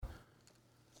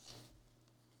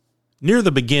Near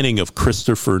the beginning of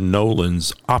Christopher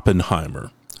Nolan's Oppenheimer,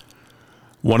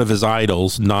 one of his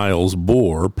idols, Niels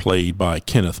Bohr, played by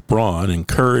Kenneth Branagh,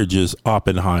 encourages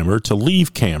Oppenheimer to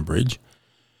leave Cambridge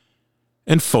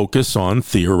and focus on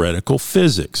theoretical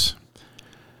physics.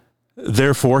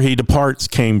 Therefore, he departs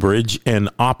Cambridge and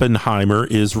Oppenheimer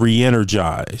is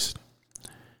re-energized.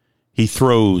 He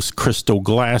throws crystal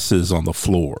glasses on the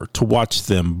floor to watch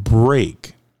them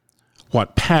break,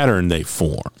 what pattern they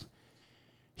form.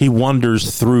 He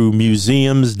wanders through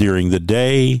museums during the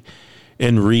day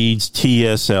and reads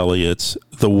T.S. Eliot's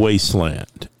The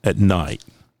Wasteland at night.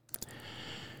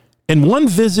 In one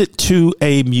visit to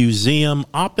a museum,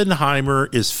 Oppenheimer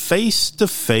is face to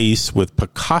face with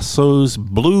Picasso's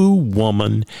Blue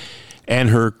Woman and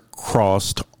her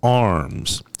crossed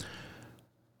arms.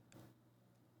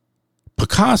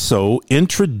 Picasso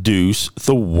introduced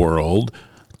the world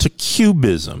to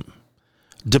Cubism,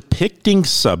 depicting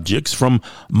subjects from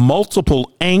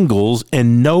multiple angles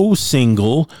and no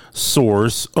single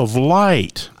source of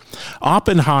light.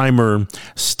 Oppenheimer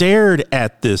stared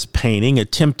at this painting,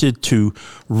 attempted to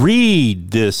read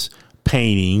this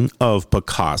painting of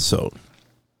Picasso.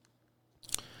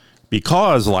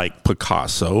 Because, like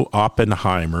Picasso,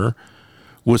 Oppenheimer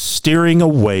was steering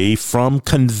away from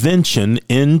convention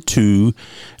into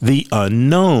the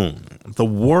unknown. The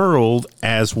world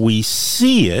as we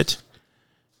see it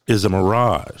is a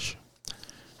mirage.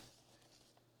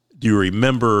 Do you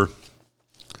remember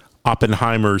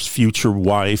Oppenheimer's future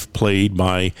wife, played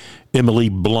by Emily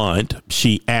Blunt?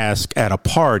 She asked at a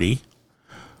party,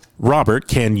 "Robert,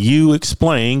 can you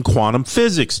explain quantum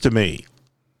physics to me?"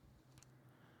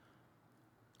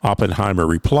 Oppenheimer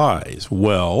replies,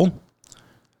 "Well,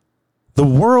 the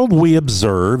world we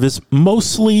observe is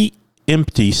mostly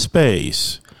empty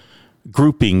space.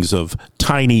 Groupings of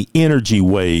tiny energy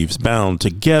waves bound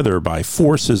together by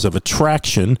forces of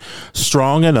attraction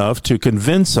strong enough to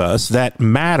convince us that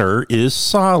matter is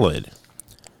solid."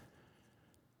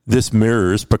 This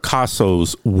mirrors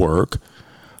Picasso's work,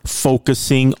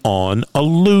 focusing on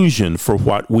illusion, for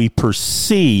what we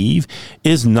perceive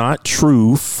is not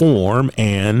true form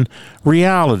and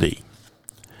reality.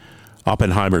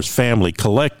 Oppenheimer's family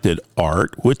collected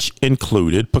art, which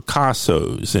included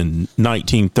Picasso's. In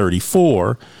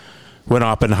 1934, when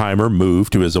Oppenheimer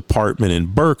moved to his apartment in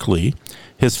Berkeley,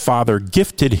 his father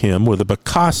gifted him with a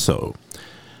Picasso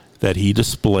that he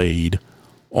displayed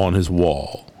on his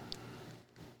wall.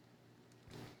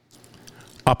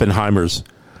 Oppenheimer's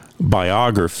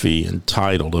biography,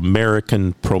 entitled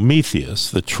American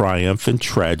Prometheus, The Triumph and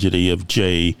Tragedy of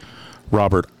J.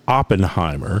 Robert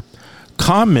Oppenheimer,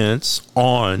 comments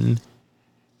on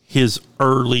his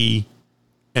early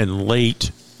and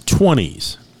late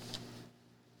 20s.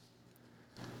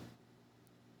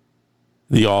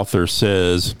 The author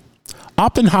says,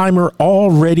 Oppenheimer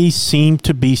already seemed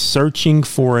to be searching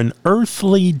for an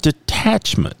earthly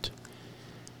detachment.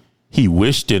 He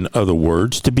wished, in other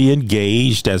words, to be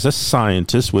engaged as a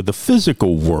scientist with the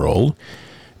physical world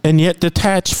and yet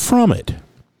detached from it.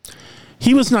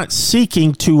 He was not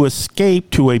seeking to escape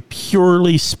to a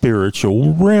purely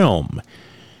spiritual realm.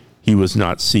 He was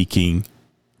not seeking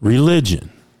religion.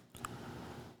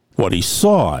 What he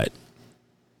sought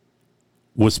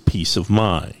was peace of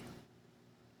mind.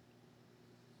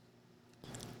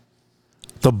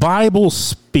 The Bible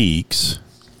speaks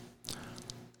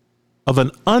of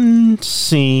an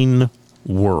unseen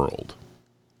world.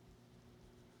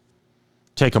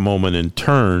 Take a moment and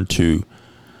turn to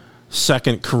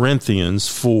 2 Corinthians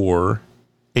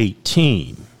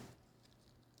 4:18.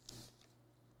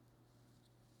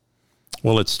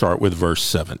 Well, let's start with verse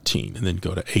 17 and then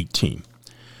go to 18.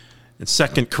 In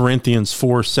 2 Corinthians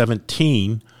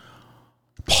 4:17,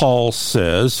 Paul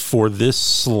says, "For this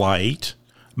slight,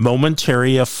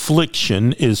 momentary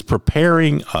affliction is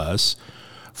preparing us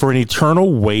for an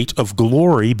eternal weight of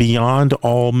glory beyond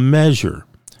all measure.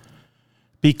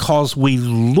 Because we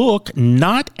look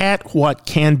not at what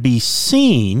can be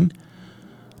seen,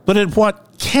 but at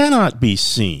what cannot be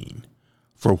seen.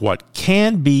 For what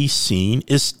can be seen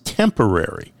is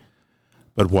temporary,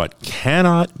 but what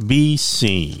cannot be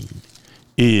seen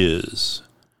is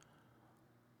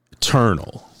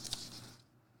eternal."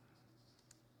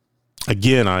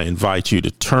 Again, I invite you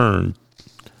to turn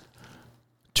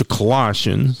to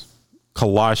Colossians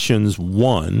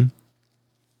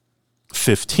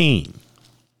 1:15.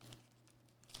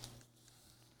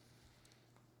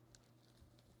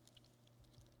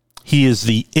 He is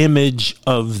the image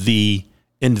of the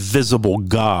invisible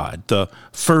God, the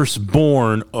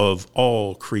firstborn of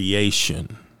all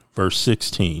creation. Verse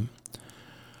 16.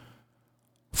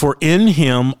 For in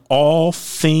him all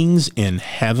things in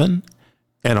heaven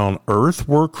and on earth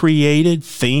were created,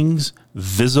 things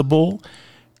visible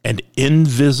and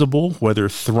invisible, whether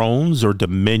thrones or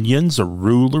dominions or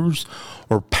rulers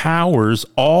or powers,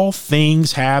 all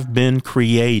things have been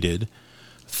created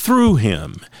through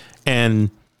him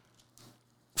and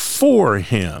for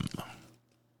him.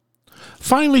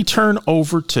 Finally, turn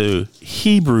over to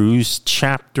Hebrews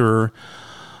chapter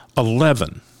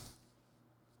 11.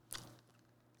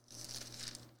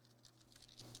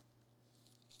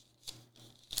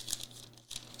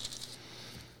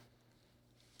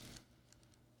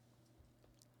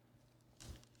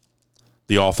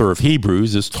 The author of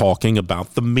Hebrews is talking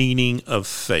about the meaning of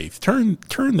faith. Turn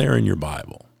there in your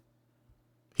Bible.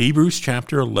 Hebrews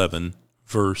chapter 11,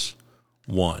 verse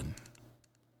 1.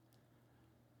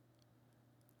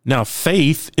 Now,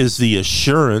 faith is the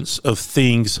assurance of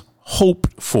things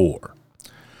hoped for,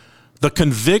 the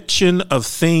conviction of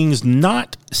things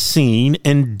not seen.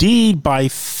 Indeed, by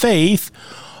faith,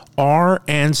 our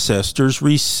ancestors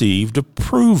received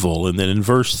approval. And then in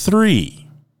verse 3,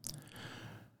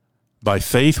 by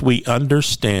faith, we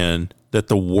understand that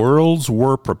the worlds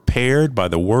were prepared by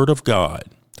the word of God,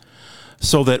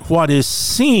 so that what is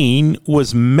seen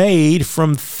was made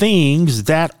from things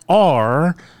that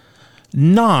are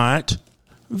not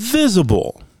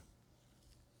visible.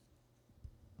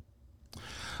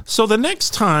 So the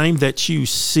next time that you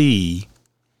see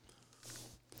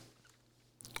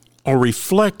or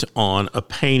reflect on a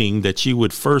painting that you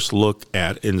would first look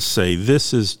at and say,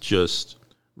 this is just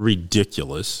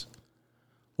ridiculous,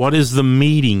 what is the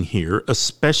meaning here,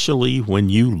 especially when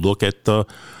you look at the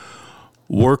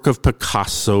work of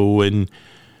Picasso and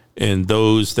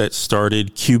those that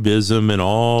started Cubism and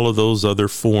all of those other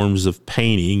forms of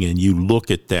painting, and you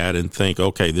look at that and think,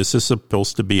 okay, this is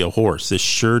supposed to be a horse. This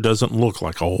sure doesn't look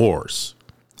like a horse.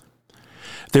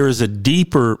 There is a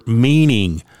deeper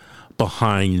meaning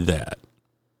behind that.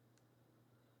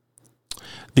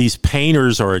 These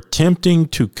painters are attempting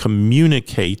to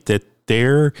communicate that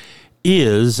there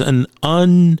is an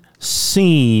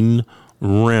unseen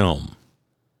realm.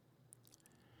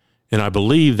 And I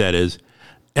believe that is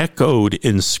echoed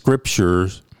in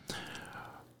scriptures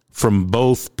from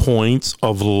both points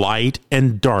of light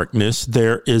and darkness.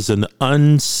 There is an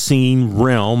unseen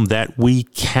realm that we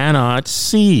cannot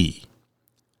see.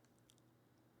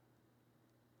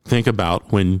 Think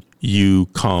about when you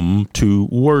come to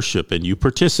worship and you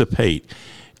participate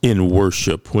in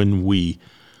worship, when we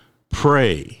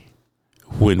pray,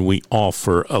 when we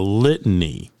offer a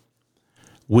litany.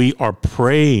 We are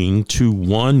praying to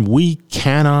one we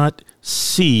cannot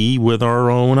see with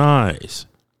our own eyes.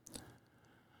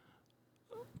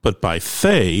 But by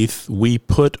faith, we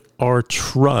put our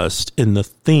trust in the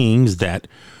things that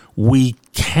we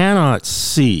cannot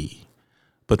see,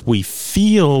 but we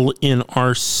feel in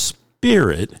our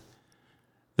spirit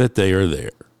that they are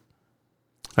there.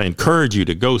 I encourage you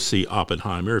to go see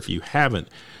Oppenheimer if you haven't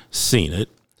seen it,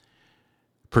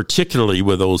 particularly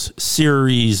with those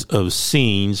series of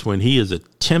scenes when he is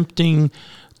attempting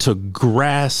to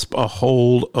grasp a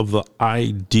hold of the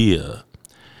idea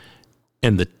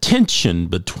and the tension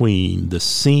between the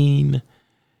seen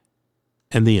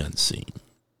and the unseen.